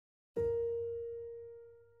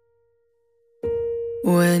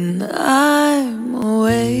When I'm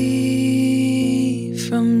away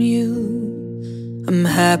from you, I'm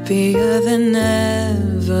happier than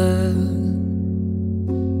ever.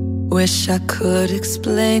 Wish I could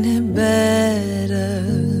explain it better.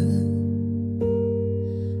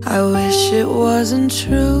 I wish it wasn't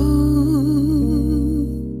true.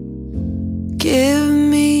 Give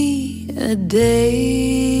me a day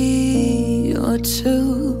or two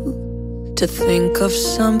to think of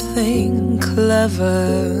something clever,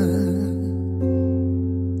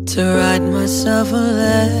 to write myself a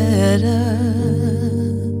letter,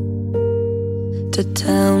 to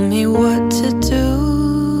tell me what to do.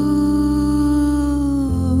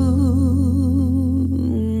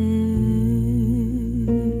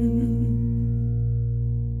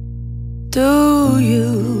 Do you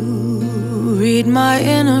read my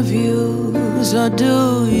interviews, or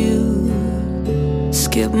do you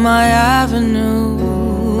skip my avenue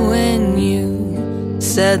when you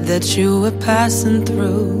said that you were passing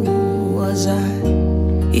through? Was I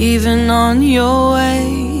even on your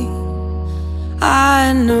way?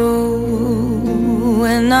 I knew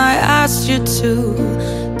when I asked you to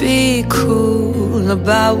be cool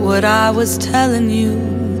about what I was telling you.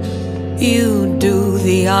 You do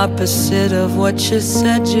the opposite of what you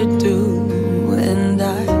said you'd do, and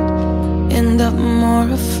I'd end up more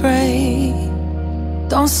afraid.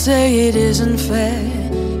 Don't say it isn't fair.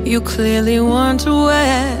 You clearly weren't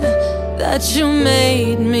aware that you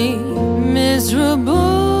made me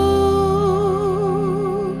miserable.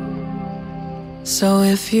 So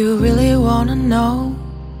if you really wanna know,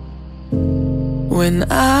 when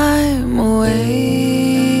I'm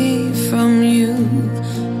away from you,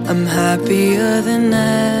 I'm happier than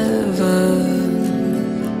ever.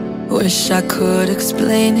 Wish I could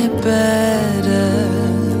explain it better.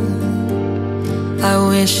 I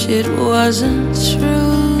wish it wasn't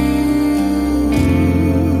true.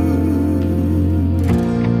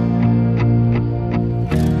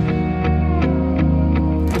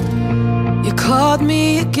 You called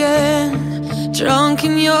me again, drunk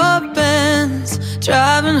in your Benz,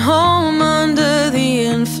 driving home under the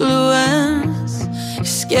influence. You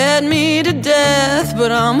scared me to death,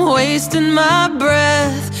 but I'm wasting my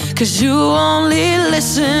breath, 'cause you only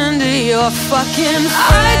listen to your fucking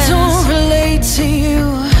friends. I don't relate to you.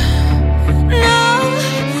 No,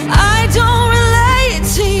 I don't relate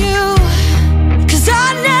to you, 'cause I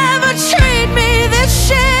never treat me this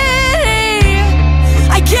shitty.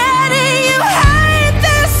 I get it, you hate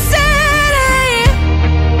this city,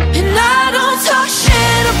 and I don't talk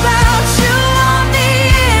shit about you on the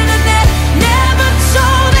internet. Never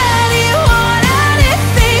told anyone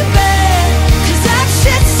anything bad, 'cause that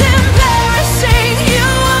shit's embarrassing. You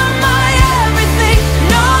were my everything,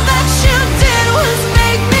 and all that you did was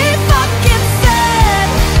make me fucking sad.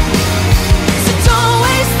 So don't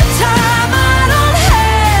waste the time I don't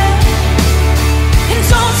have, and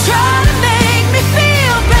don't try to make me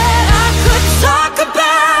feel bad. I could talk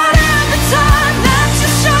about every time that you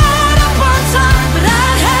showed up on time, but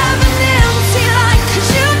I'd have an empty line, 'cause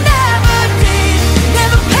you never did.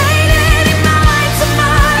 Never paid any mind to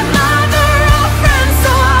my mother or friends,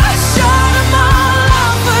 so I shut them all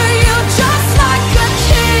off for you just like a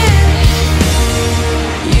kid.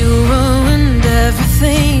 You ruined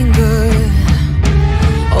everything good.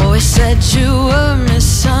 Always said you were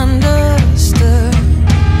misunderstood.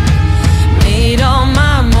 Made all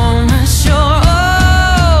my moments your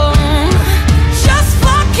own. Just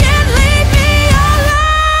fucking leave me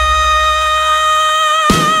alone.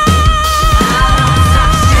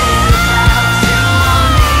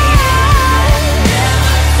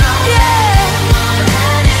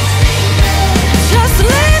 Just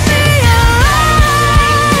leave me alone.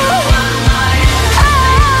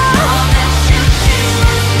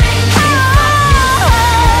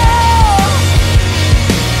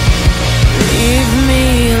 Leave me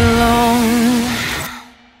alone.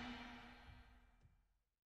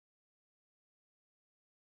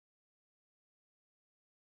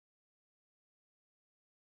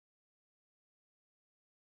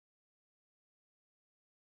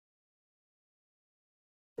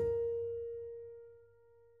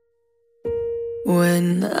 When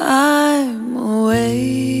I'm away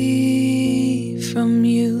from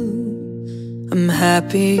you, I'm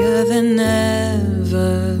happier than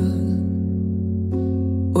ever.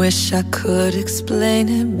 Wish I could explain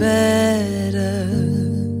it better.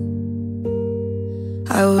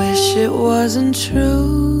 I wish it wasn't true.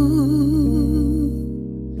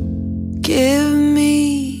 Give me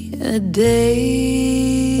a day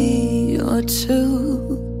or two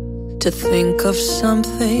to think of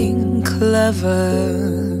something clever,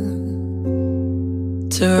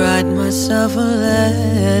 to to write myself a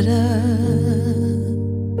letter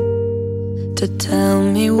to tell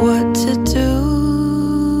me what to do.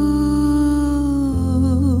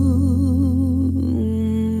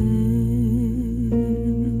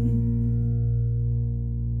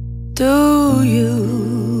 Do you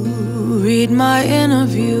read my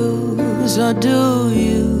interviews, or do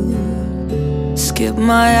you skip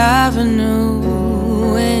my avenue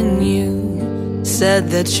when you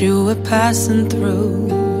said that you were passing through?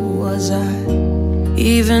 Was I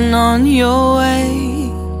even on your way?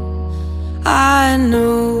 I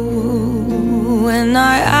knew when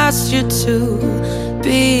I asked you to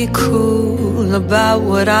be cool about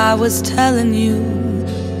what I was telling you.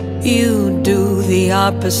 You do the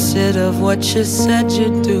opposite of what you said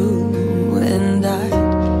you'd do, and I'd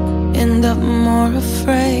end up more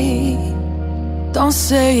afraid. Don't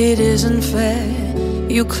say it isn't fair.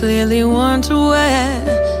 You clearly weren't aware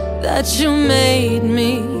that you made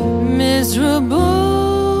me miserable.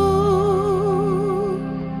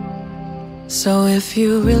 So if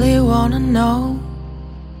you really wanna know,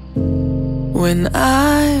 when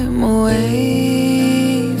I'm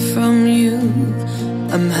away from you,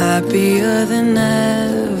 I'm happier than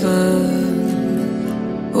ever.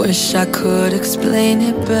 Wish I could explain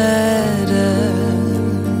it better.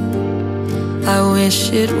 I wish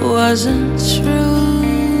it wasn't true.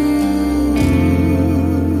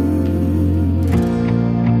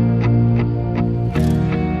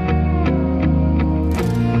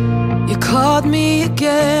 You called me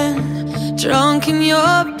again, drunk in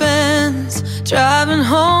your Benz, driving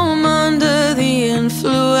home under the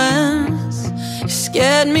influence. You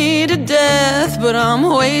scared me to death, but I'm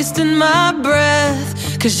wasting my breath,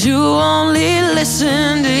 'cause you only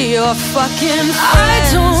listen to your fucking friends.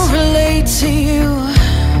 I don't relate to you.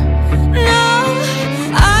 No,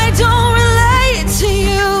 I don't relate to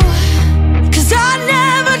you, 'cause I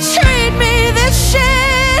never treat me this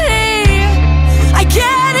shitty. I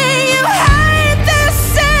get it, you hate this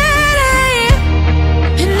city,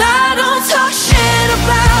 and I don't talk shit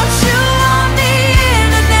about you on the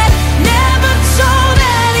internet. Never told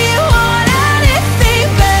anyone anything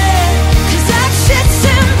bad, 'cause that shit's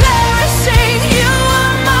embarrassing. You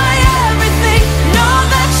were my everything, and all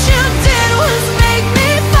that you did was make me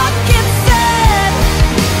fucking sad.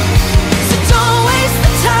 So don't waste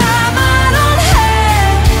the time I don't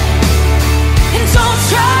have, and don't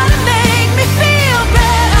try to make me feel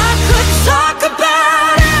bad. I could talk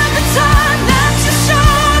about every time that you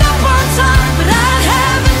showed up on time, but I'd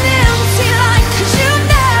have an empty line, 'cause you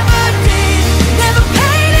never did. Never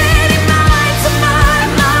paid any mind to my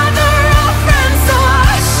mother or friends, so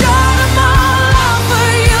I shut them all off for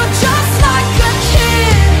you just like a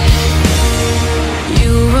kid.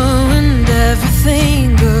 You ruined everything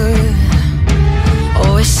good.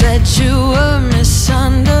 Always said you were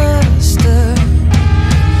misunderstood.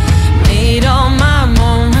 Made all my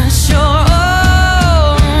moments your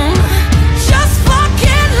own. Just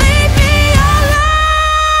fucking leave me alone.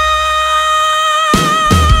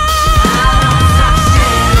 I don't talk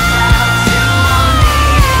shit about you on the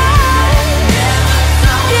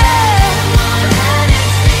internet. Yeah.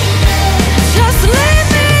 Just leave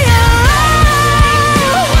me alone.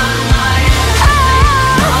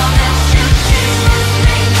 All that you did was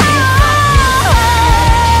make me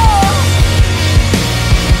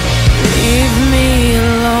leave me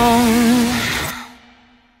alone.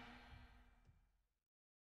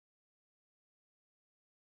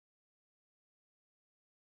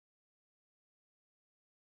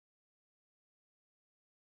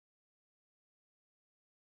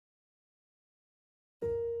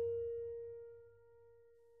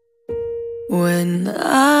 When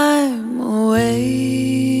I'm away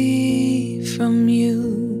from you,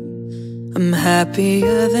 I'm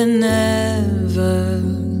happier than ever.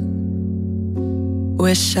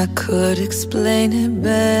 Wish I could explain it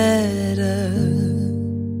better.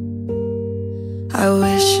 I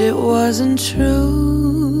wish it wasn't true.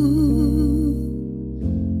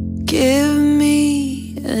 Give me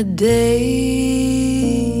a day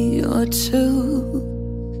or two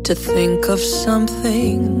to think of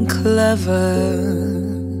something clever,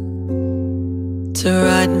 to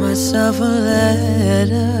write myself a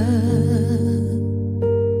letter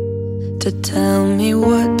to tell me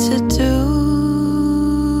what to do.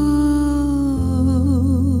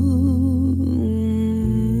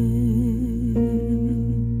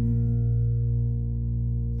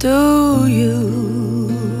 Do you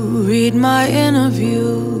read my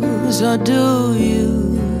interviews, or do you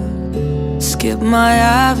skip my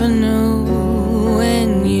avenue when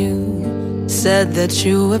you said that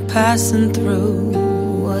you were passing through?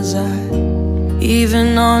 Was I even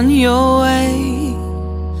on your way?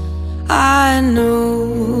 I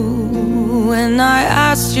knew when I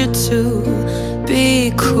asked you to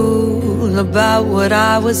be cool about what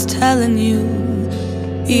I was telling you.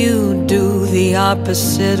 You do the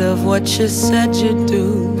opposite of what you said you'd do,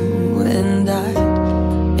 and I'd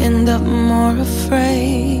end up more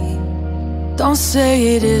afraid. Don't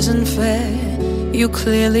say it isn't fair. You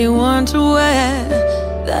clearly weren't aware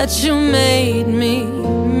that you made me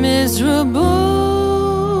miserable.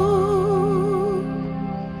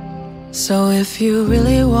 So if you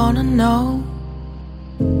really wanna know,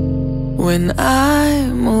 when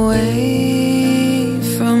I'm away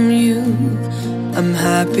from you, I'm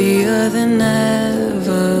happier than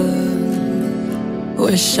ever.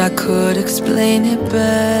 Wish I could explain it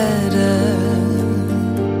better.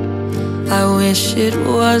 I wish it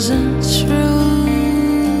wasn't true.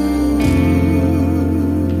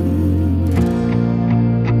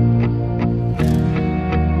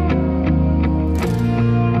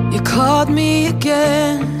 Called me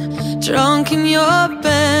again, drunk in your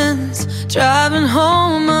Benz, driving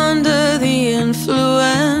home under the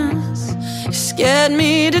influence. You scared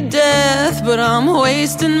me to death, but I'm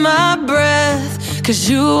wasting my breath, 'cause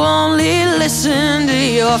you only listen to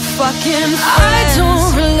your fucking friends. I don't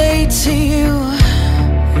relate to you.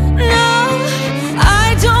 No, I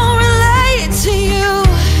don't relate to you,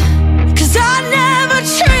 'cause I never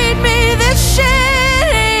treat me this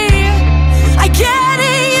shitty. I get it.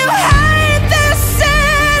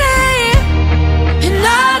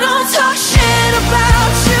 Talk shit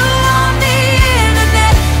about you on the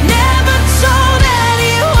internet. Never told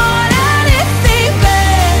anyone anything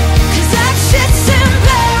bad, 'cause that shit's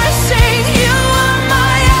embarrassing. You were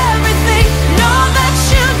my everything, and all that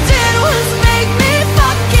you did was make me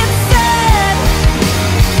fucking sad.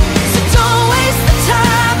 So don't waste the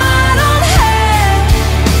time I don't have,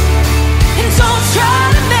 and don't try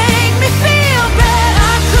to make me feel bad.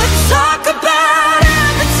 I could talk about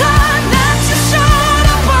every time that you showed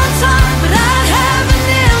up on time, but I'd have an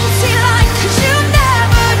empty line, 'cause you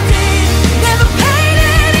never did. Never paid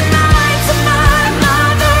any mind to my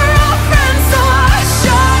mother or friends, so I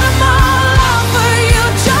shut them all off for you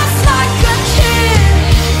just like a kid.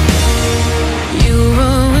 You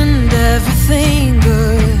ruined everything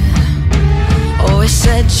good. Always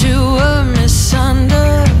said you were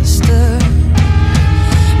misunderstood.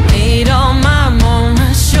 Made all my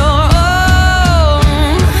moments your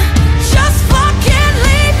own. Just fucking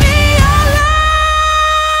leave me alone.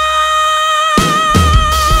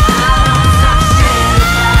 I don't talk shit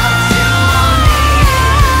about you on the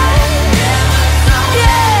internet. Never told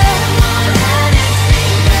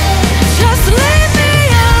anything bad. Just leave me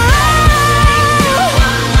alone. You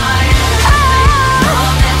were my everything.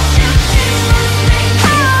 All that you did was make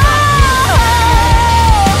me fucking sad.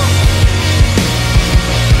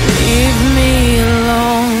 Leave me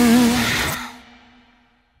alone.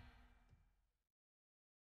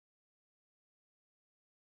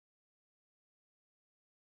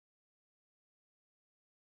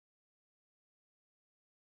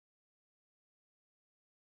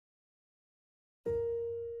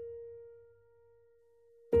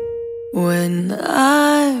 When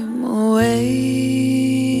I'm away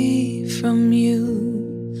from you,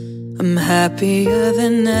 I'm happier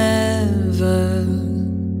than ever.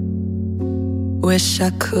 Wish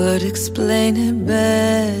I could explain it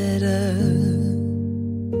better.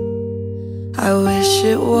 I wish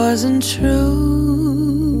it wasn't true.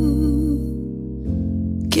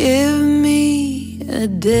 Give me a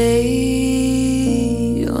day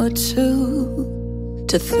or two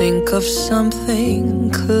to think of something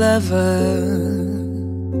clever,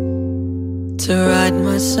 to write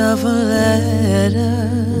myself a letter,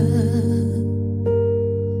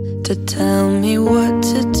 to tell me what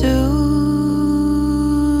to do.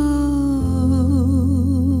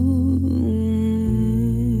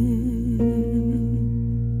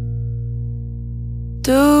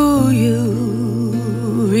 Do you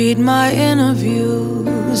read my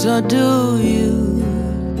interviews, or do you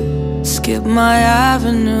skip my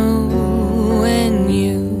avenue when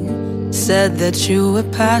you said that you were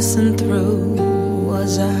passing through?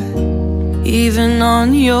 Was I even on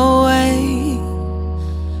your way?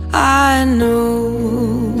 I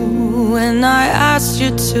knew when I asked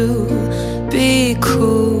you to be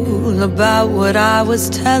cool about what I was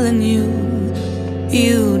telling you.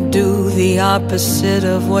 You do the opposite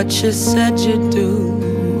of what you said you'd do,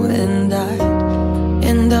 and I'd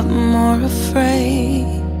end up more afraid.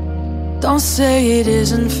 Don't say it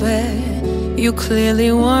isn't fair. You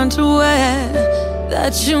clearly weren't aware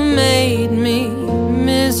that you made me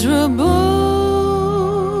miserable.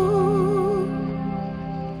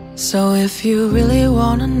 So if you really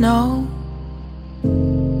wanna know,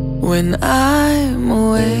 When I'm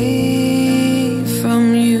away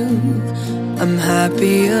from you, I'm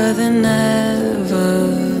happier than ever.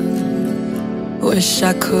 Wish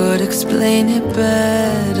I could explain it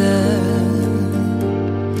better.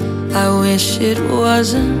 I wish it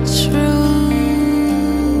wasn't true.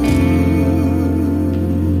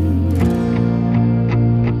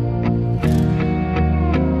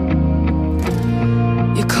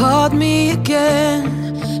 You called me again,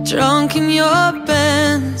 drunk in your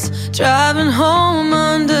Benz, driving home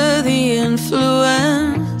under the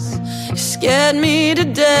influence. You scared me to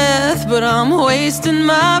death, but I'm wasting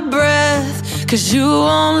my breath, 'cause you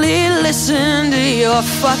only listen to your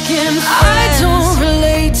fucking friends. I don't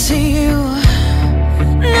relate to you.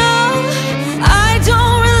 No, I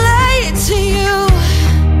don't relate to you,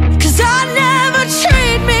 'cause I never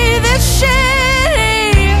treat me this shitty.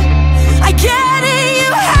 I get it,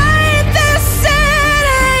 you hate this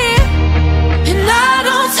city, and I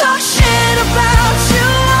don't talk shit about you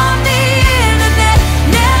on the internet.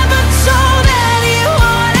 Never told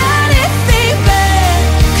anyone anything bad,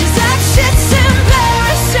 'cause that shit's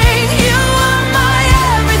embarrassing. You were my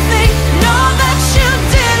everything, and all that you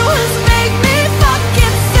did was make me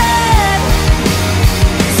fucking sad.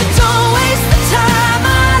 So don't waste the time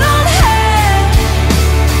I don't have,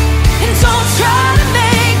 and don't try to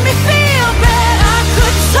make me feel bad. I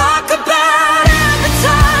could talk about every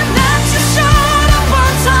time that you showed up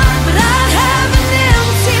on time, but I'd have an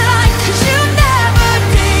empty life, 'cause you never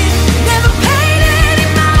did. Never paid any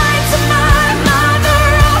mind to my mother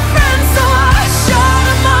or friends, so I shut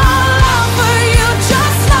them all out for you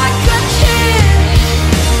just like a kid.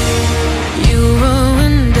 You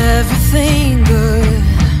ruined everything good,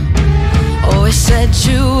 always said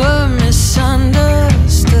you were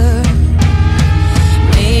misunderstood,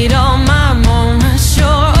 made all my moments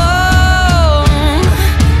your own.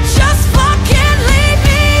 Just fucking leave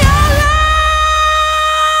me alone.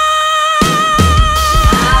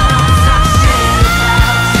 I don't talk shit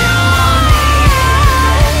about you on the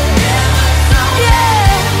internet.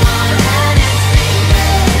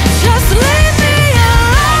 Just leave me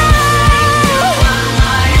alone.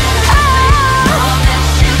 All that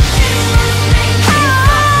you did was make me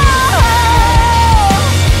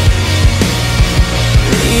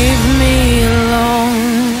leave me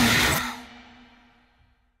alone.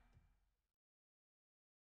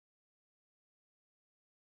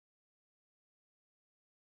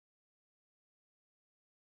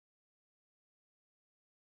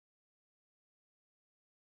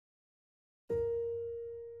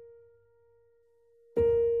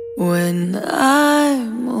 When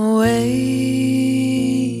I'm away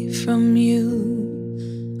from you,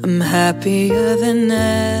 I'm happier than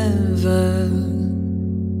ever.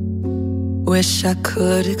 Wish I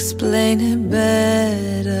could explain it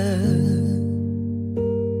better.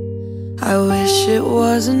 I wish it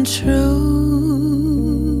wasn't true.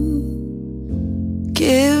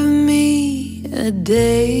 Give me a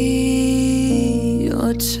day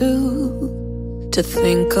or two to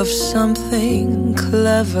think of something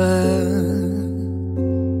clever,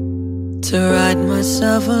 to write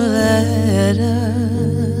myself a letter,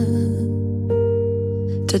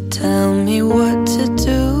 to tell me what to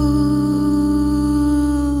do.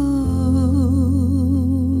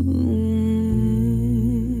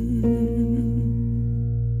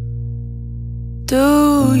 Do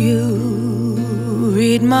you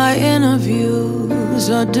read my interviews,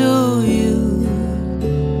 or do you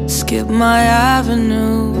skip my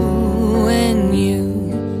avenue when you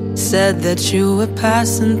said that you were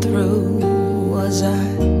passing through? Was I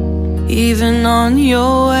even on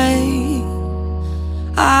your way?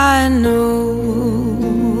 I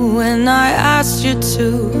knew when I asked you to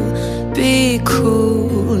be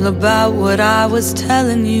cool about what I was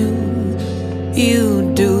telling you. You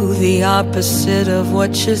do the opposite of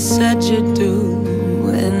what you said you'd do,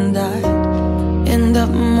 and I'd end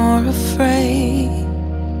up more afraid.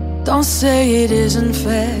 Don't say it isn't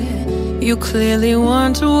fair. You clearly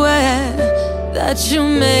weren't aware that you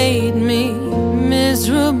made me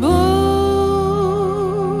miserable.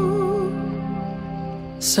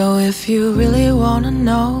 So if you really wanna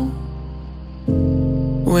know,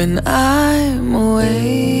 when I'm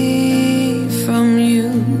away from you,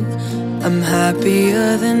 I'm happier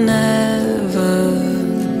than ever.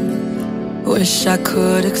 Wish I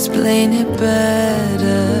could explain it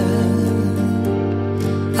better.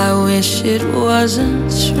 I wish it wasn't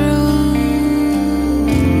true.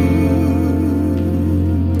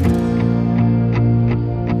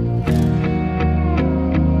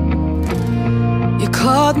 You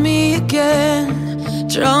called me again,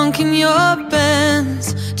 drunk in your Benz,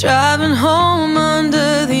 driving home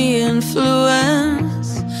under the influence.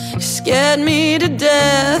 You scared me to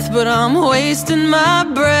death, but I'm wasting my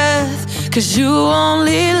breath, 'cause you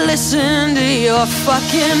only listen to your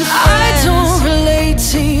fucking friends. I don't relate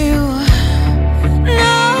to you.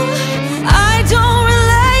 No, I don't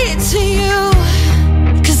relate to you,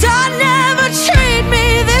 'cause I never treat me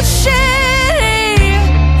this shitty.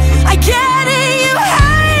 I get it, you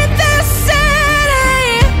hate this city,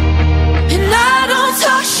 and I don't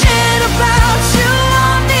talk shit about you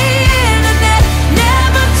on the internet.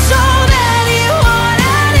 Never told anyone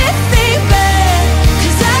anything bad,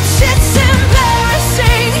 'cause that shit's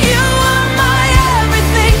embarrassing. You were my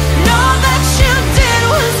everything, and all that you did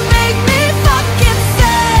was make me fucking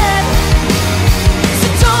sad. So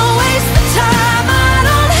don't waste the time I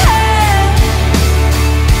don't have,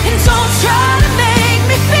 and don't try to make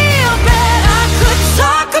me feel bad. I could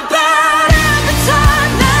talk about every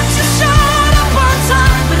time that you showed up on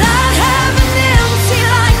time, but I'd have an empty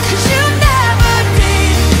line, 'cause you never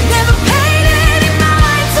did. Never paid any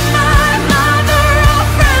mind to my mother or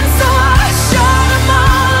friends, so I shut them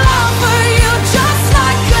all off for you just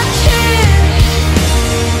like a kid.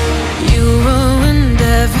 You ruined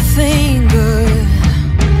everything good,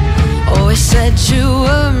 always said you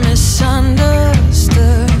were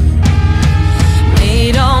misunderstood,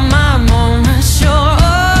 made all my moments your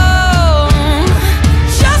own.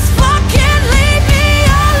 Just fucking leave me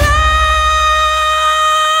alone.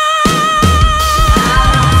 I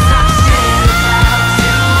don't talk shit about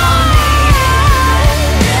you on the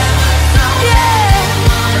internet.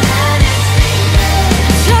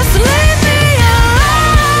 Just leave me alone.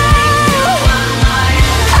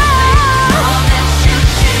 All that you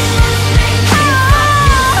did was make me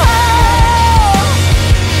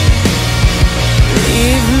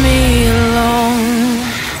leave me alone.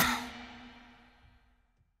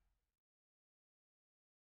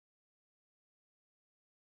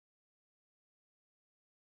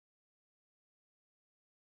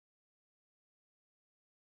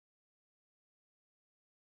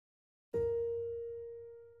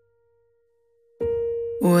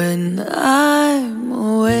 When I'm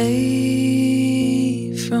away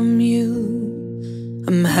from you,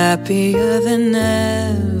 I'm happier than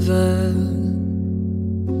ever.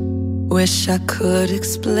 Wish I could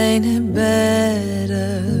explain it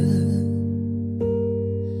better.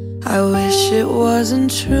 I wish it wasn't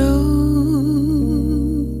true.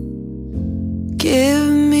 Give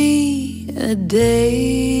me a day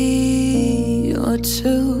or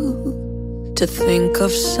two to think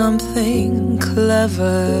of something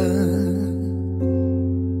clever,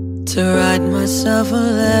 to write myself a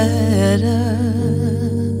letter,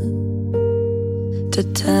 to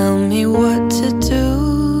tell me what to do.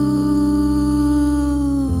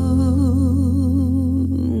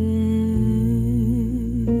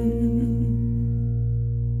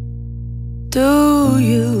 Do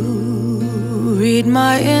you read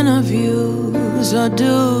my interviews, or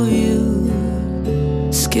do you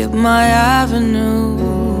skip my avenue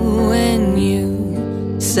when you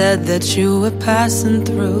said that you were passing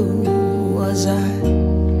through? Was I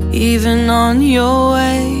even on your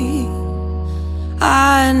way?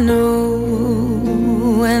 I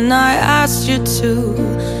knew when I asked you to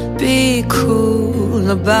be cool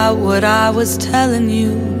about what I was telling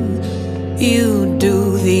you. You do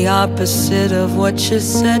the opposite of what you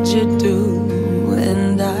said you'd do,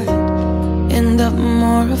 and I'd end up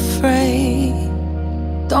more afraid.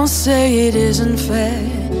 Don't say it isn't fair,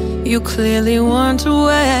 you clearly weren't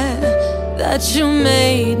aware that you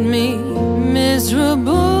made me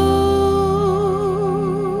miserable.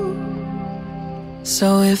 So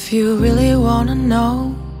if you really wanna know,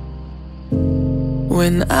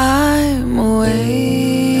 when I'm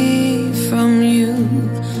away from you,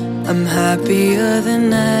 I'm happier than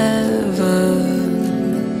ever.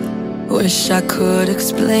 Wish I could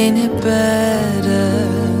explain it better.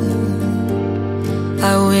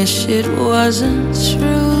 I wish it wasn't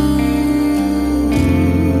true.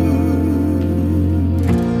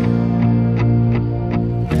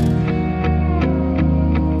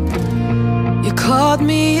 You called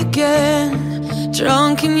me again,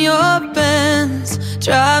 drunk in your Benz,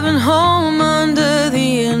 driving home under the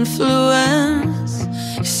influence.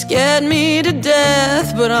 You scared me to death,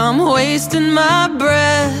 but I'm wasting my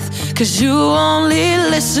breath, 'cause you only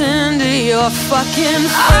listen to your fucking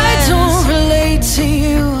friends. I don't relate to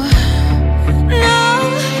you. No,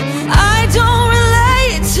 I don't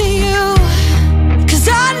relate to you, 'cause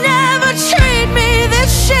I never treat me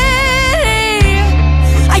this shitty.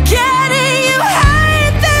 I get it, you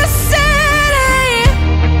hate this city,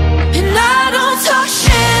 and I don't talk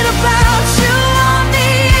shit about you on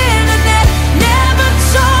the internet. Never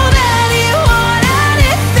told anyone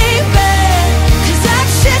anything bad, 'cause that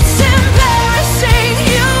shit's in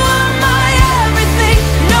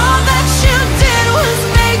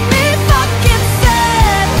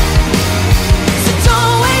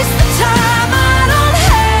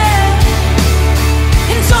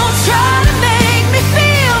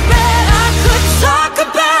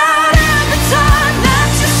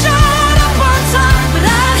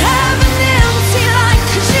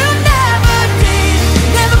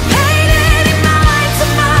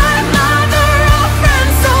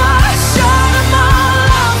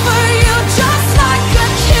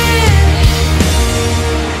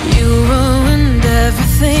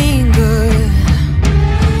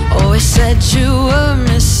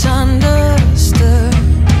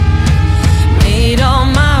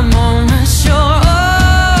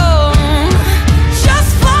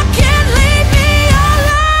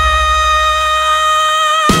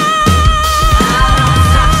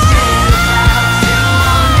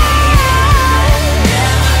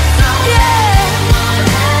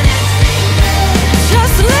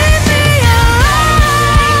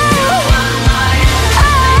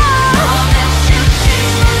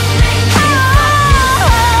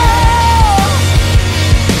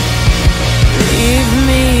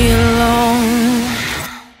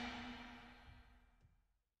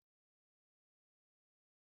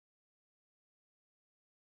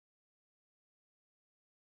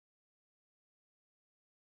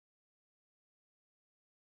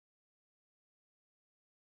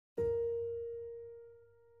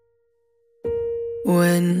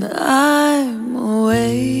When I'm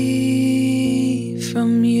away from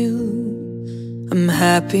you, I'm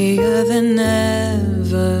happier than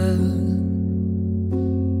ever.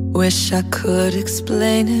 Wish I could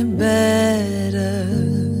explain it better.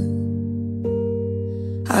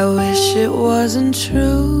 I wish it wasn't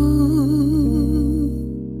true.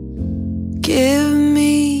 Give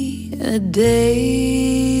me a day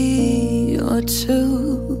or two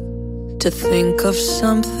to think of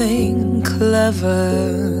something clever,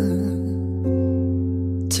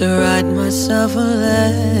 to write myself a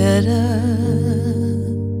letter,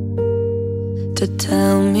 to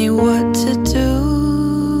tell me what to do.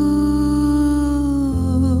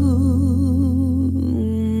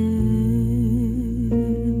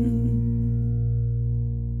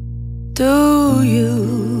 Do you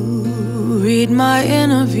read my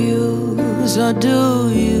interviews, or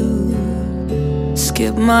do you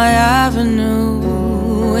skip my avenue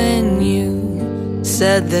when you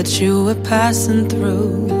said that you were passing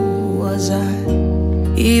through? Was I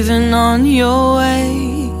even on your way?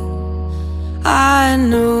 I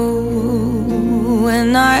knew when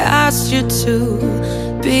I asked you to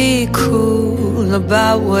be cool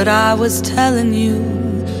about what I was telling you.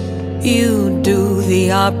 You do the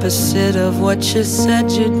opposite of what you said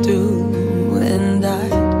you'd do, and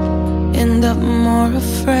I'd end up more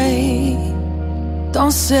afraid.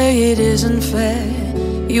 Don't say it isn't fair.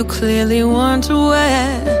 You clearly weren't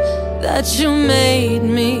aware that you made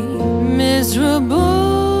me miserable.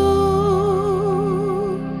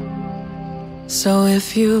 So if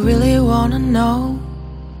you really wanna know,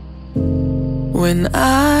 when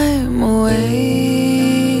I'm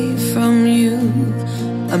away from you,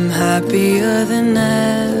 I'm happier than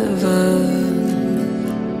ever.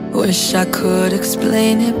 Wish I could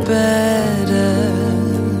explain it better.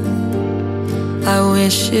 I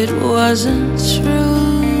wish it wasn't true.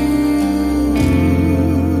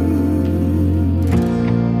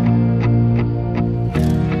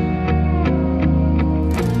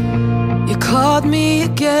 You called me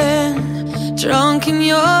again, drunk in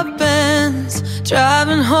your Benz,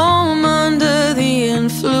 driving home under the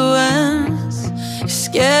influence. You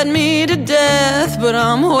scared me to death, but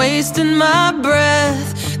I'm wasting my breath,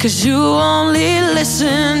 'cause you only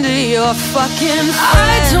listen to your fucking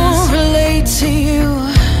friends. I don't relate to you.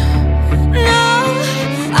 No,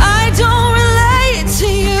 I don't relate to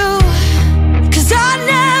you, 'cause I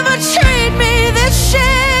never treat me this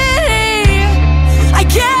shitty. I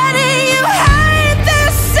get it, you hate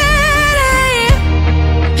this city,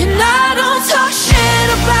 and I don't talk shit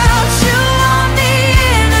about you on the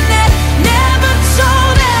internet. Never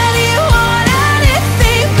told anyone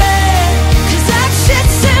anything bad, 'cause that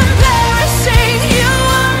shit's embarrassing. You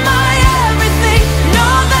were my everything, and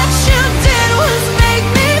all that you did was make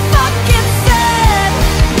me fucking sad.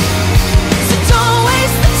 So don't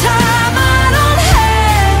waste the time I don't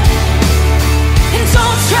have, and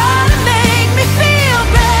don't try to make me feel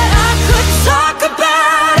bad. I could talk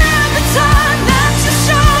about every time that you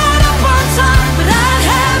showed up on time, but I'd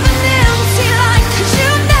have an empty life, 'cause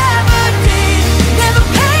you never did. Never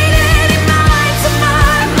paid any mind to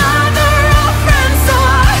my mother or friends, so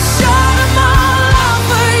I shut them all off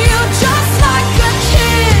for you just like a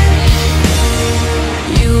kid.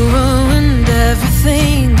 You ruined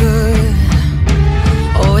everything good,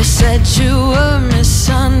 always said you were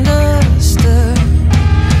misunderstood,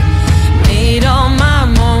 made all my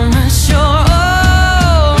moments your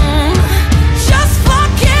own. Just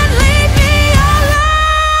fucking leave me alone.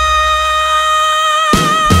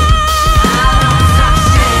 I don't talk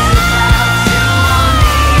shit about you on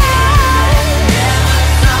the internet.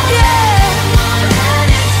 Yeah,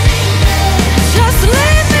 just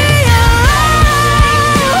leave me alone.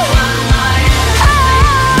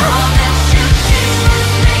 All that you did was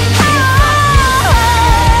make me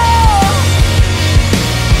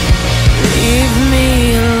leave me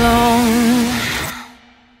alone.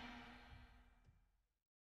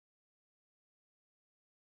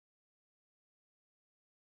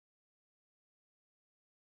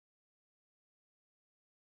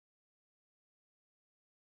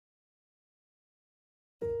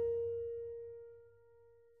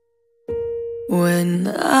 When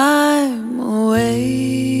I'm away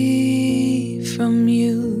from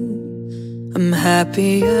you, I'm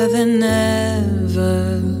happier than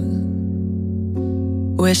ever.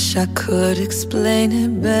 Wish I could explain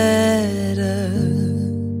it better.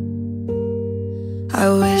 I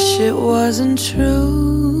wish it wasn't true.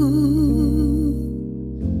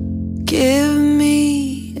 Give me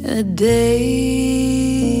a day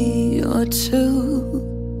or two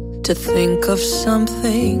to think of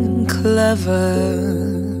something clever,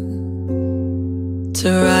 to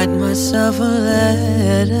write myself a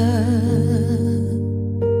letter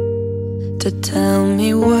to tell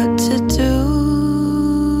me what to do.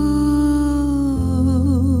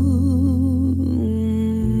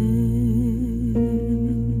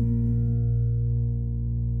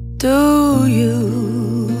 Do you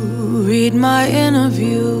read my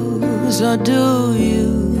interviews, or do you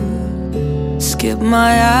skip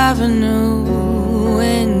my avenue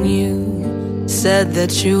when you said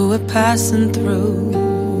that you were passing through?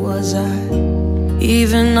 Was I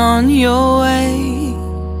even on your way?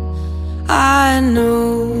 I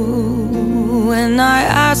knew when I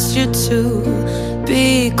asked you to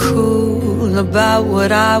be cool about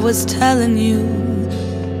what I was telling you.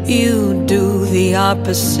 You do the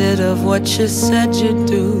opposite of what you said you'd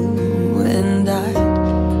do, and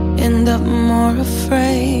I'd end up more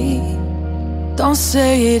afraid. Don't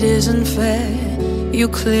say it isn't fair. You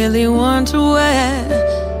clearly weren't aware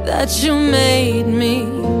that you made me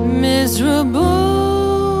miserable.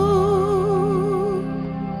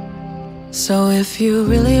 So if you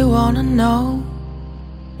really wanna know,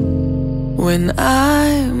 when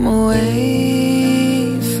I'm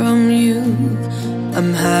away from you,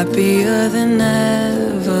 I'm happier than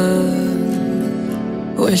ever.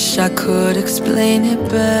 Wish I could explain it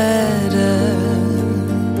better.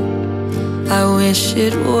 I wish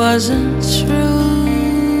it wasn't true.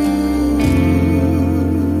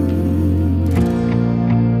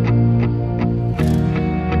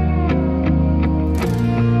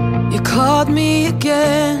 You called me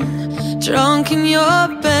again, drunk in your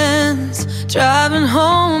Benz, driving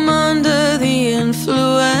home under the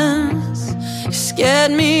influence.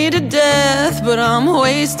 Scared me to death, but I'm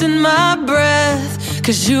wasting my breath,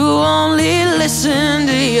 'cause you only listen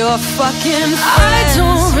to your fucking friends. I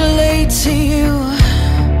don't relate to you.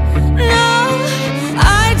 No,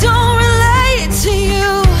 I don't relate to you,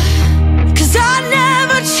 'cause I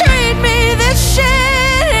never treat me this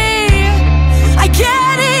shitty. I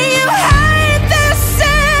get it, you hate this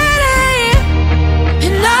city,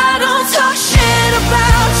 and I don't talk shit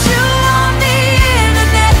about you on the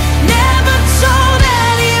internet. Never told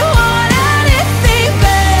anyone anything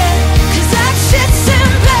bad, 'cause that shit's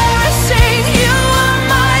embarrassing. You were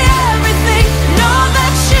my everything, and all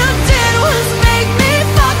that you did was make me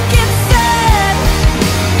fucking sad.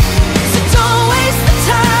 So don't waste the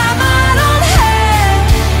time I don't have,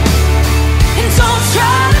 and don't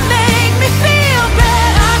try to make me feel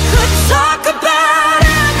bad. I could talk about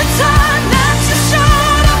every time that you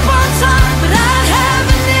showed up on time, but I'd have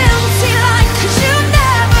an empty line, 'cause you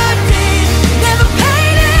never did. Never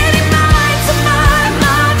paid any mind to my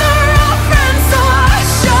mother or friends, so I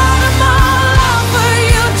shut them all off for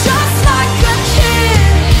you just like a kid.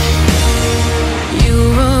 You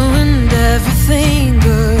ruined everything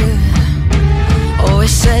good,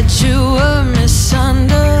 always said you were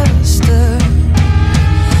misunderstood,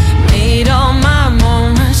 made all my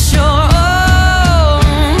moments your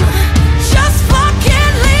own. Just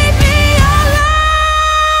fucking leave me alone.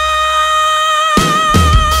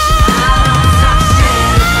 I don't talk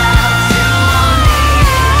shit about you on the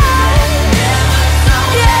internet.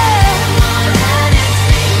 Yeah.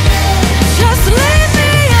 Just leave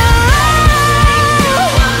me alone.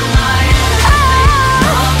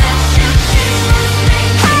 All that you do is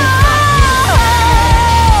make me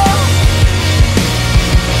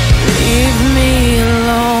leave me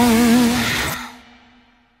alone.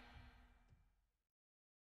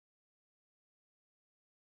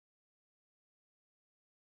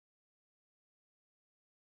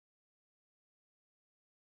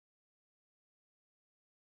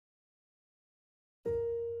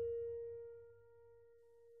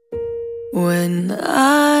 When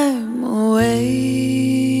I'm away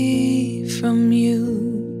from you,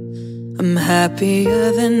 I'm happier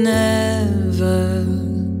than ever.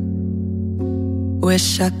 Wish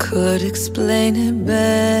I could explain it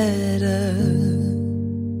better.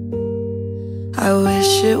 I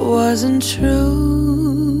wish it wasn't true.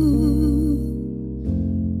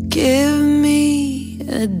 Give me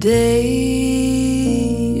a day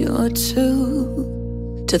or two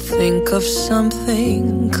to think of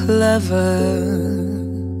something clever,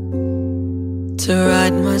 to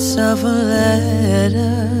write myself a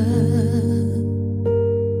letter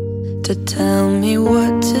to tell me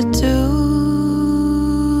what to do.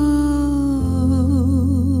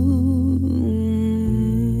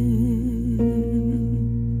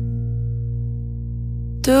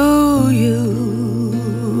 Do you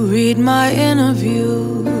read my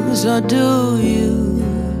interviews, or do you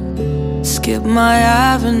skip my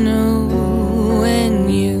avenue when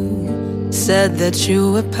you said that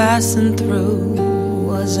you were passing through?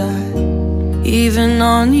 Was I even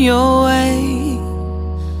on your way?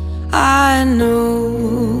 I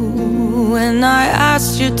knew when I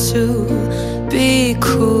asked you to be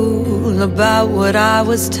cool about what I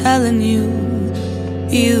was telling you.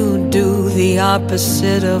 You do the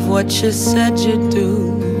opposite of what you said you'd do,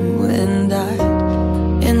 and I'd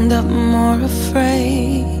end up more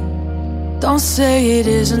afraid. Don't say it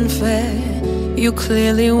isn't fair. You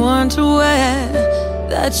clearly weren't aware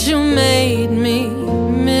that you made me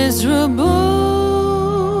miserable.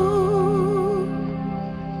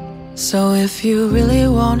 So if you really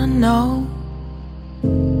wanna know,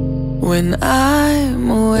 when I'm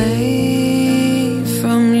away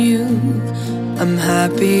from you, I'm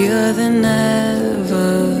happier than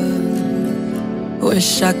ever.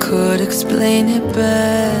 Wish I could explain it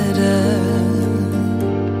better.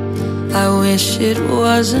 I wish it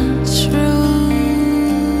wasn't true.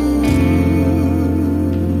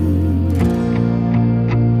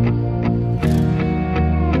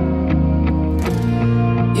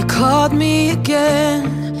 You called me again,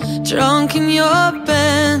 drunk in your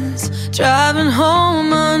Benz, driving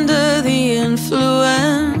home under the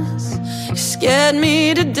influence. You scared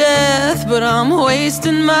me to death, but I'm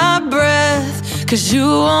wasting my breath, 'cause you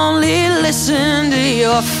only listen to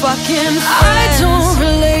your fucking friends. I don't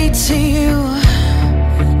relate to you.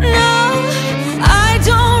 No, I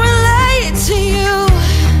don't relate to you,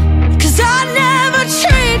 'cause I never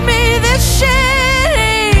treat me this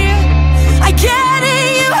shitty. I get it,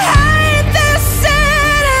 you hate this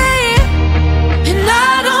city, and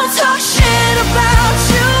I don't talk shit about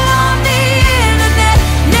you on the internet.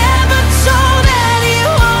 Never told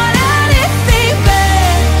anyone anything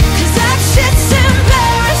bad, 'cause that shit's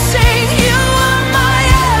embarrassing. You were my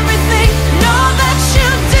everything, and all that you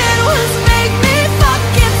did was make me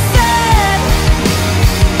fucking sad.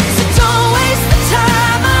 So don't waste the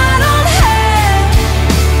time I don't have,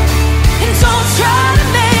 and don't try to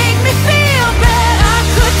make me feel bad. I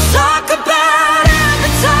could talk about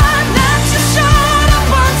every time that you showed up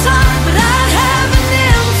on time, but I'd have an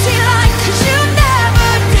empty line, 'cause you never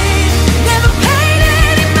did. Never paid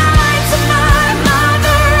any mind to my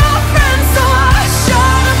mother or friends, so I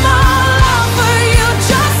shut them all out for you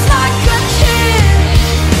just like a kid.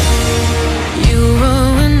 You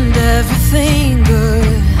ruined everything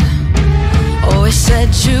good. Always said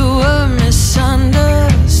you were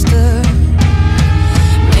misunderstood.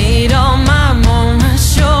 Made all my moments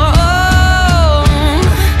your own.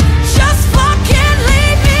 Just fucking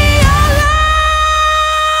leave me alone.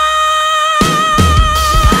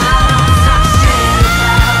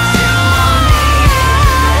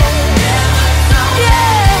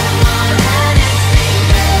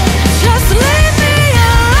 Just leave me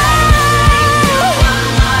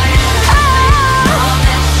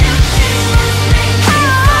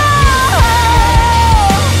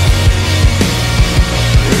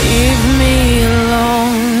Leave me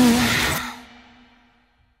alone.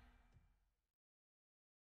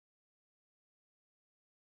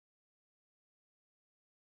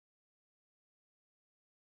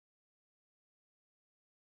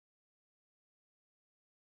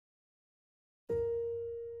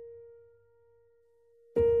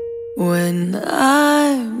 When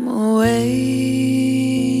I'm away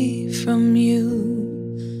from you,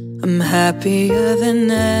 I'm happier than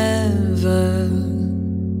ever.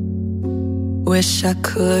 Wish I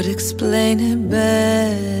could explain it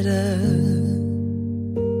better.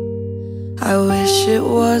 I wish it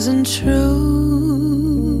wasn't true.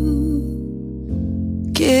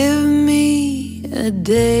 Give me a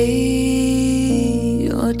day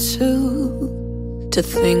or two to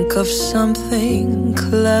think of something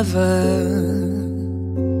clever,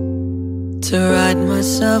 to write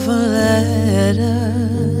myself a letter,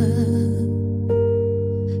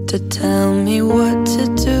 to tell me what to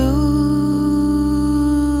do.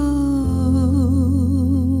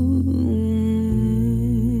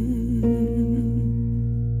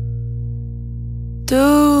 Do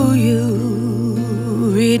you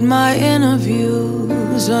read my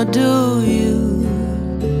interviews, or do you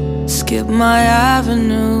skip my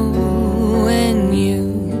avenue when you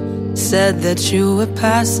said that you were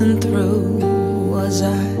passing through? Was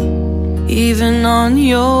I even on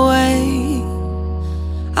your way?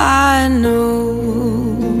 I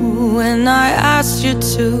knew when I asked you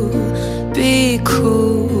to be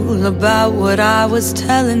cool about what I was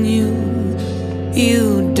telling you.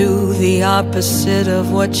 You do the opposite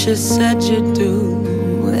of what you said you'd do,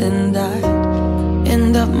 and I'd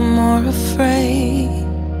end up more afraid.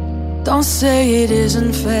 Don't say it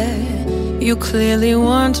isn't fair. You clearly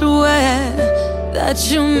weren't aware that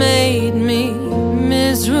you made me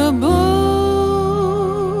miserable.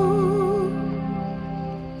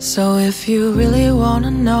 So if you really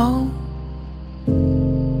wanna know,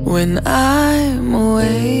 When I'm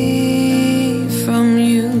away from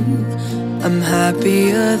you, I'm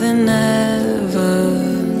happier than ever.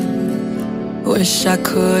 Wish I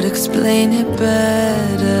could explain it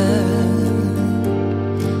better.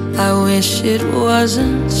 I wish it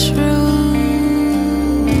wasn't true.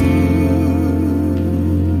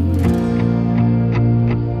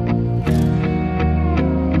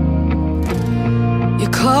 You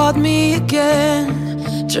called me again,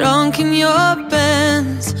 drunk in your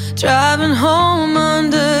Benz, driving home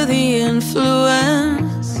under the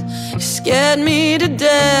influence. You scared me to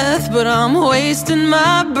death, but I'm wasting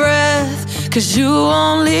my breath, 'cause you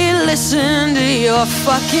only listen to your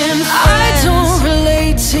fucking friends. I don't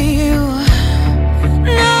relate to you.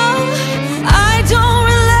 No, I don't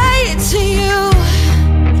relate to you,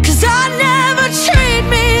 'cause I never treat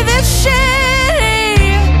me this shitty.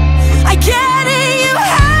 I get it, you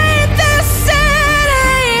hate this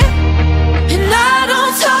city, and I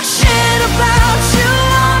don't talk shit about you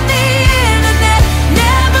on the internet.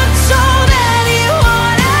 Never told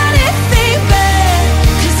anyone anything bad,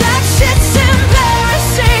 'cause that shit's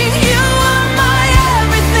embarrassing. You were my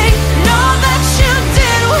everything, and all that you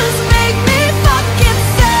did was make me fucking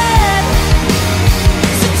sad.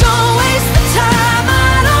 So don't waste the time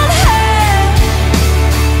I don't have,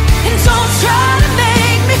 and don't try to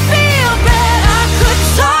make me feel bad. I could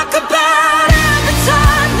talk about every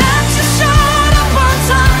time that you showed up on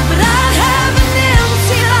time, but I'd have an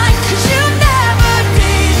empty life, 'cause you never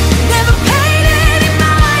did. Never paid any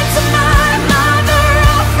mind to my mother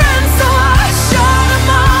or friends, so I shut them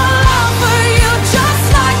all out for you just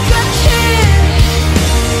like a kid.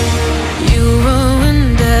 You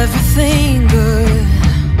ruined everything good,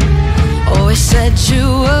 always said you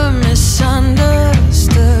were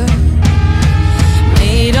misunderstood,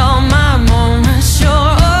 made all my moments your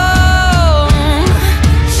own.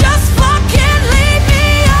 Just fucking leave me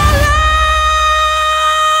alone.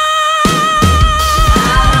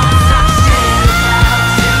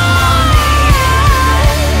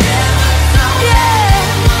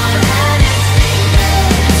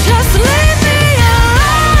 Just leave me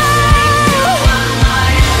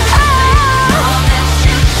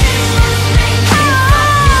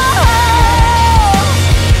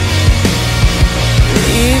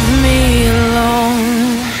Leave me alone.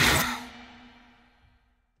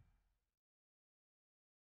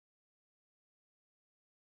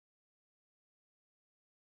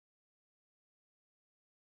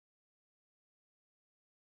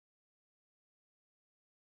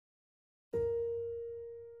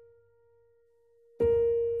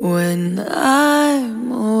 When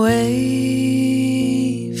I'm away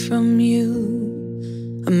from you,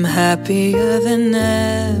 I'm happier than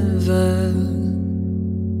ever.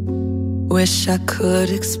 Wish I could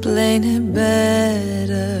explain it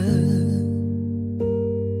better.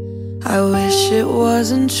 I wish it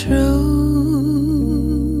wasn't true.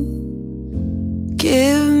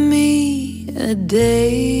 Give me a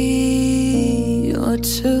day or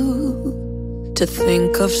two to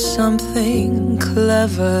think of something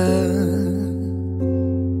clever,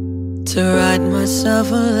 to write myself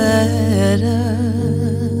a letter,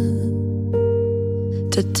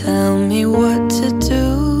 to tell me what to do.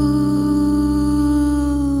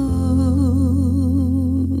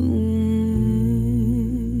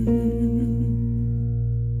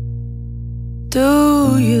 Do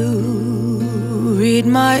you read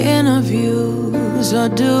my interviews, or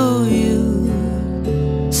do you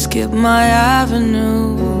skip my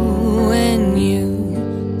avenue when you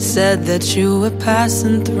said that you were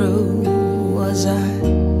passing through? Was I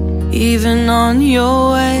even on your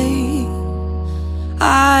way?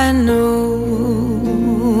 I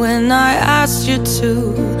knew when I asked you to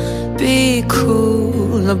be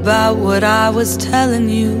cool about what I was telling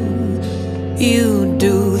you. You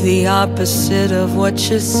do the opposite of what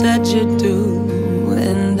you said you'd do,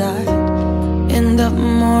 and I'd end up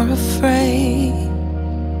more afraid.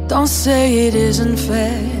 Don't say it isn't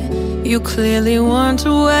fair. You clearly weren't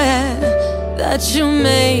aware that you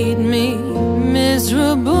made me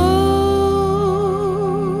miserable.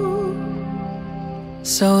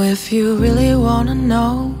 So if you really wanna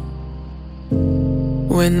know,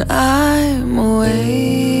 when I'm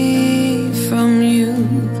away from you,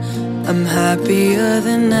 I'm happier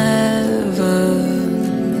than ever.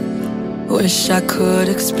 Wish I could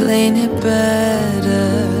explain it better.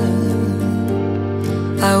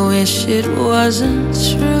 I wish it wasn't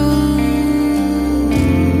true.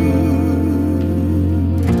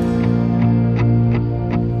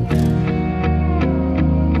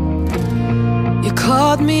 You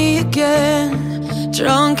called me again,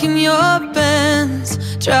 drunk in your Benz,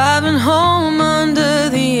 driving home under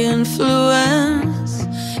the influence.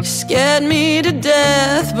 You scared me to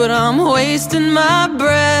death, but I'm wasting my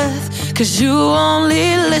breath, 'cause you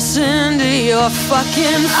only listen to your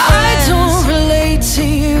fucking friends. I don't relate to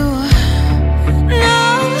you. No,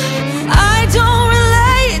 I don't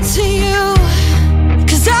relate to you,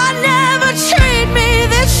 'cause I never treat me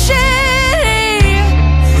this shitty.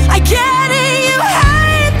 I get it, you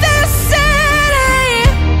hate this city,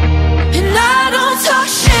 and I don't talk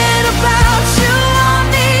shit about you on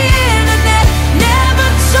the internet. Never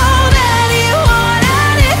told anyone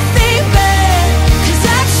anything bad, 'cause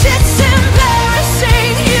that shit's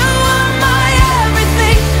embarrassing. You were my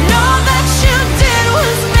everything, and all that you did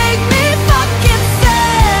was make me fucking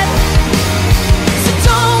sad. So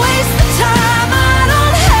don't waste the time I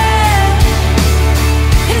don't have,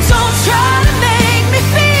 and don't try to make me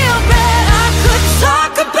feel bad. I could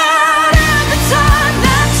talk about every time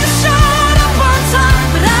that you showed up on time,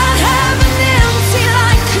 but I'd have an empty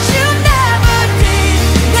line, 'cause you never did.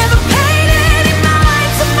 Never paid any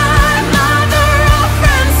mind to my mother or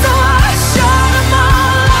friends, so I shut them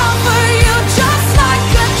all off for you just like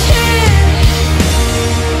a kid.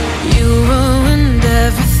 You ruined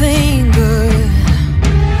everything good,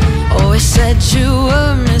 always said you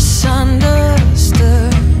were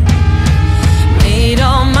misunderstood, made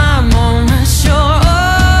all my moments your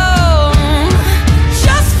own.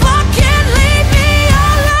 Just fucking leave me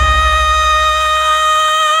alone.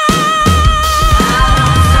 I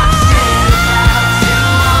don't talk shit about you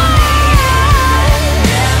on the internet.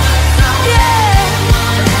 Never told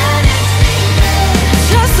anyone anything bad.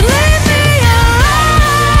 Just leave me alone.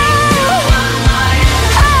 You were my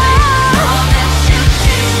everything. All that you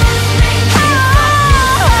did was make me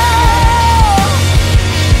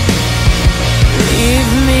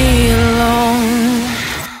leave me alone.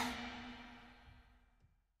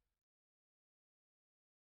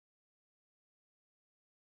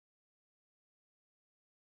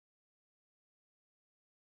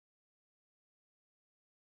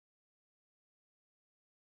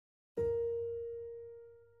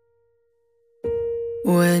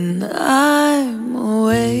 When I'm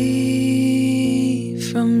away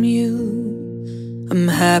from you, I'm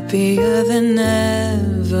happier than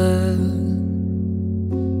ever.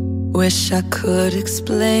 Wish I could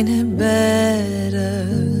explain it better.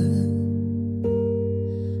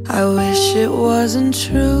 I wish it wasn't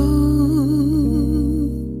true.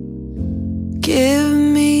 Give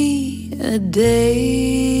me a day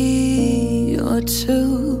or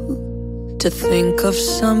two to think of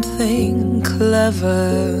something clever,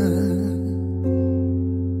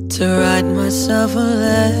 to write myself a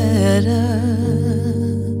letter,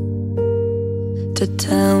 to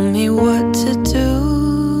tell me what to do.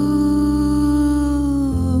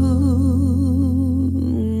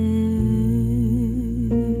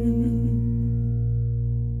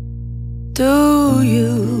 Do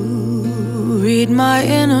you read my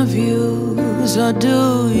interviews, or do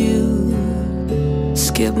you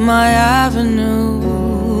skip my avenue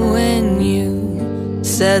when you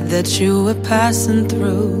said that you were passing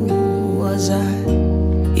through? Was I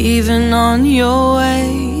even on your way?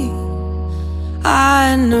 I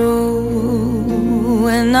knew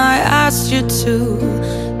when I asked you to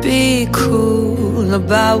be cool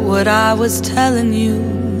about what I was telling you.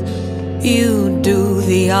 You do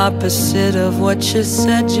the opposite of what you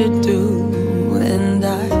said you'd do, and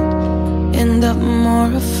I'd end up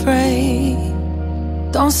more afraid.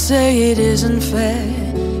 Don't say it isn't fair.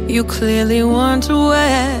 You clearly weren't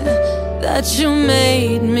aware that you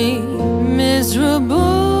made me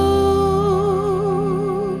miserable.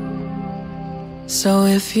 So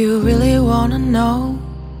if you really wanna know,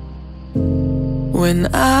 when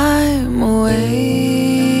I'm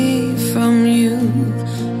away from you,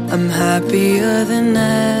 I'm happier than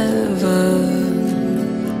ever.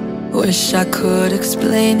 Wish I could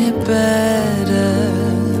explain it better.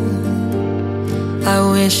 I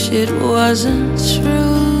wish it wasn't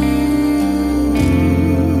true.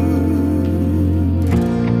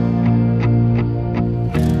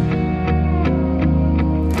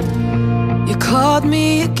 You called me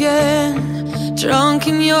again, drunk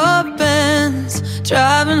in your Benz,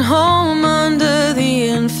 driving home under the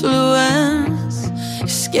influence.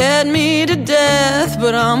 You scared me to death,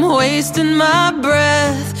 but I'm wasting my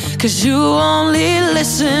breath, 'cause you only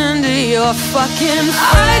listen to your fucking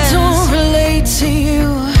friends. I don't relate to you.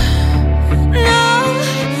 No,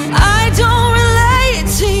 I don't relate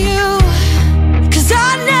to you, 'cause I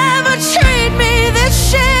never treat me this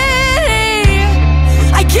shitty.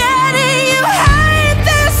 I get it, you hate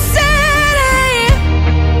this city,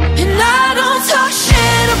 and I don't talk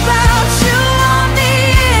shit about you on the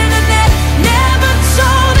internet. Never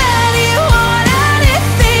told anyone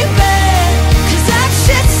anything bad, 'cause that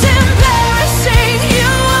shit's in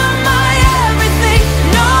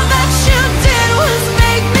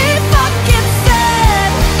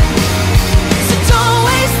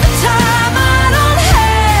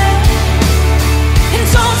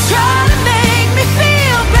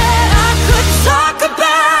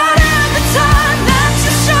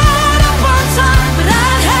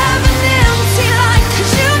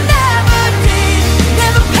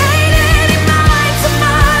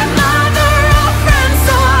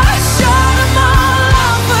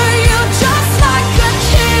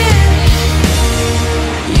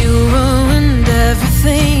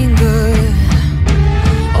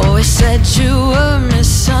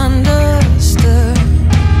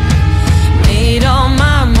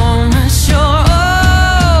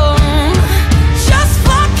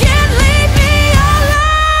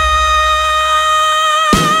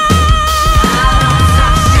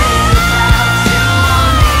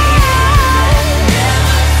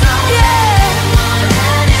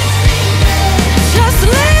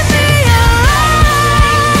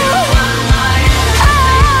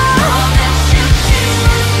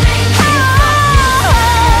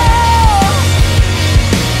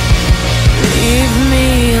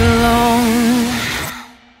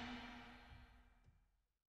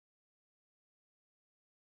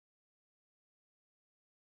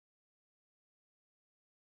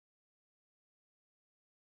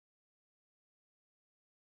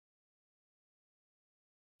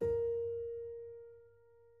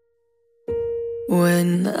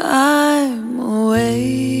When I'm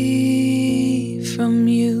away from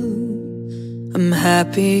you, I'm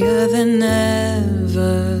happier than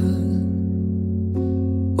ever.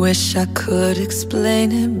 Wish I could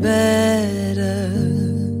explain it better.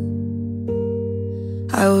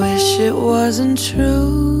 I wish it wasn't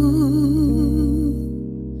true.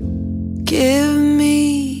 Give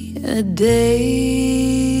me a day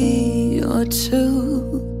or two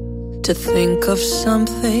to think of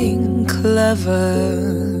something clever,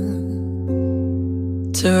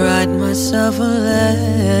 to write myself a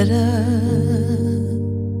letter,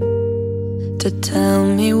 to tell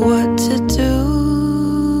me what to do.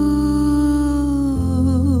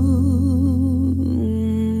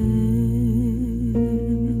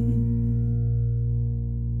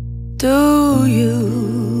 Do you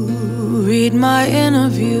read my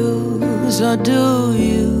interviews, or do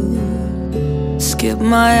you skip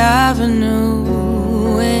my avenue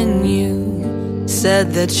when you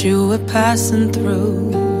said that you were passing through?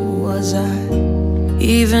 Was I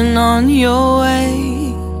even on your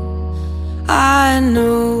way? I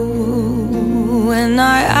knew when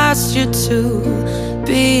I asked you to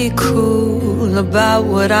be cool about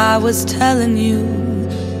what I was telling you.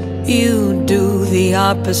 You do the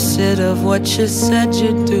opposite of what you said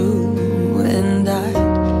you'd do, and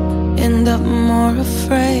I'd end up more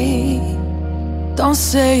afraid. Don't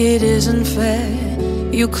say it isn't fair.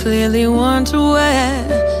 You clearly weren't aware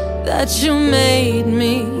that you made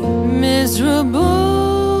me miserable.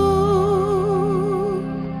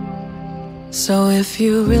 So if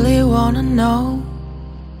you really wanna know,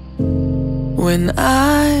 when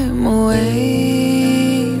I'm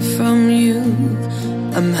away from you,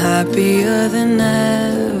 I'm happier than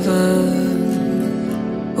ever.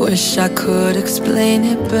 Wish I could explain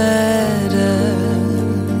it better.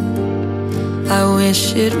 I wish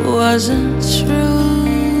it wasn't true.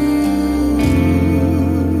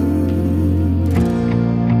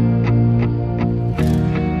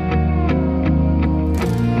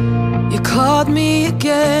 You called me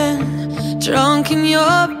again, drunk in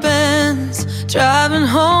your Benz, driving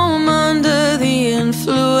home under the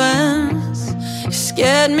influence. You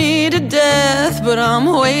scared me to death, but I'm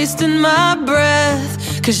wasting my breath,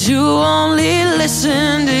 'cause you only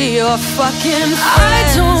listen to your fucking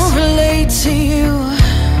friends. I don't relate to you.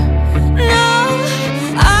 No,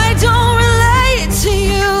 I don't relate to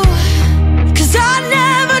you, 'cause I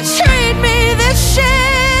never treat me this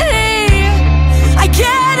shitty. I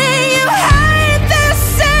get it, you hate this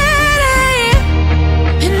city,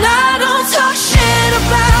 and I don't talk shit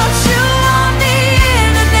about you on the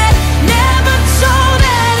internet. Never told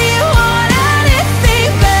anyone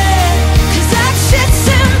anything bad, 'cause that shit's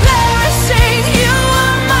embarrassing. You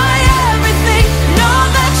were my everything, and all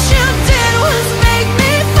that you did was make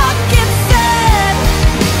me fucking sad.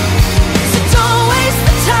 So don't waste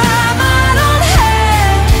the time I don't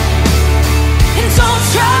have, and don't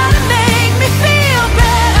try to make me feel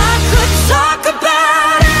bad. I could talk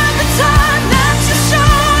about every time that you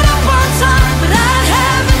showed up on time, but I'd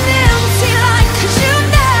have an empty line, 'cause you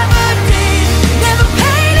never did. Never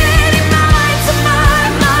paid any mind to my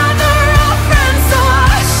mother or friends, so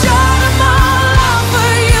I shut them all off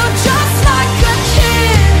for you just like a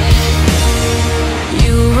kid.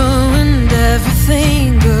 You ruined everything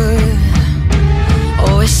good,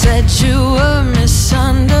 always said you were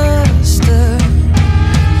misunderstood,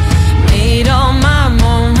 made all my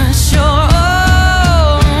moments your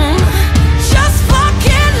own. Just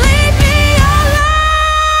fucking leave me alone.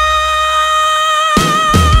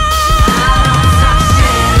 I don't talk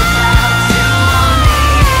shit about you on the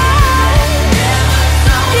internet.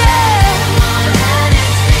 Yeah.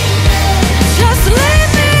 Just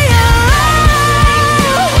leave me alone.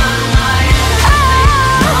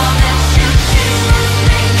 All that you do is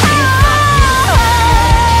make me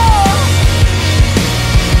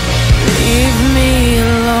leave me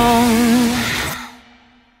alone.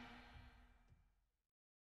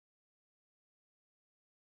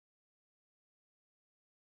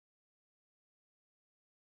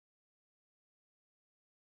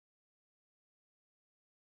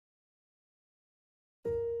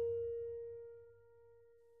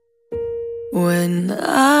 When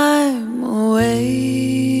I'm away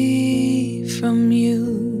from you,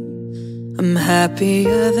 I'm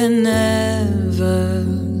happier than ever.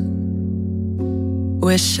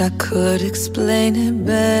 Wish I could explain it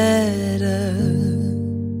better.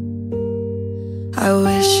 I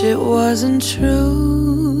wish it wasn't true.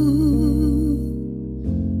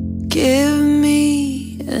 Give me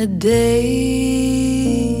a day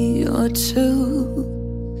or two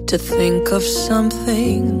to think of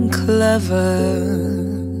something clever,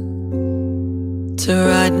 to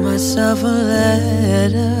write myself a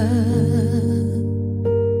letter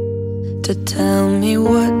to tell me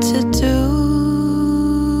what to do.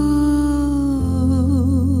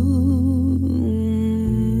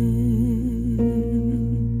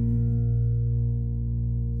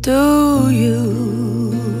 Do you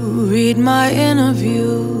read my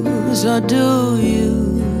interviews, or do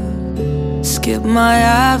you skip my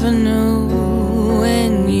avenue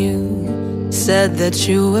when you said that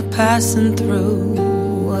you were passing through?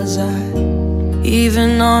 Was I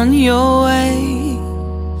even on your way?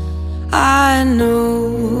 I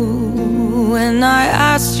knew when I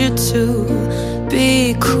asked you to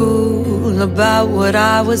be cool about what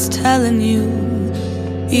I was telling you.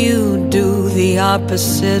 You do the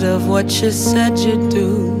opposite of what you said you'd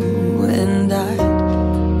do, and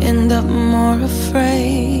I'd end up more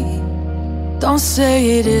afraid. Don't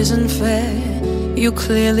say it isn't fair. You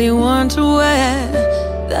clearly weren't aware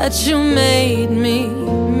that you made me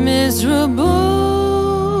miserable.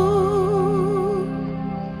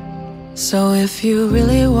 So if you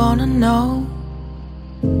really wanna know,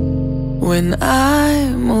 when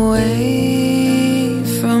I'm away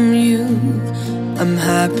from you, I'm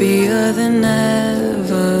happier than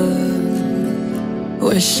ever.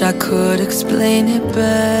 Wish I could explain it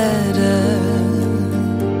better.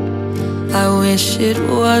 I wish it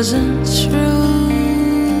wasn't true.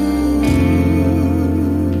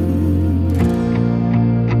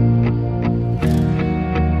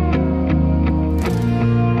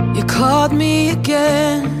 You called me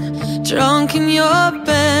again, drunk in your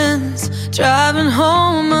Benz, driving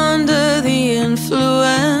home under the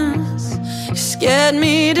influence. You scared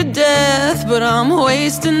me to death, but I'm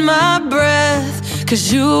wasting my breath, 'cause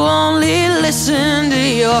you only listen to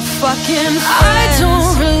your fucking friends. I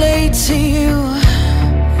don't relate to you,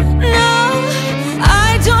 no.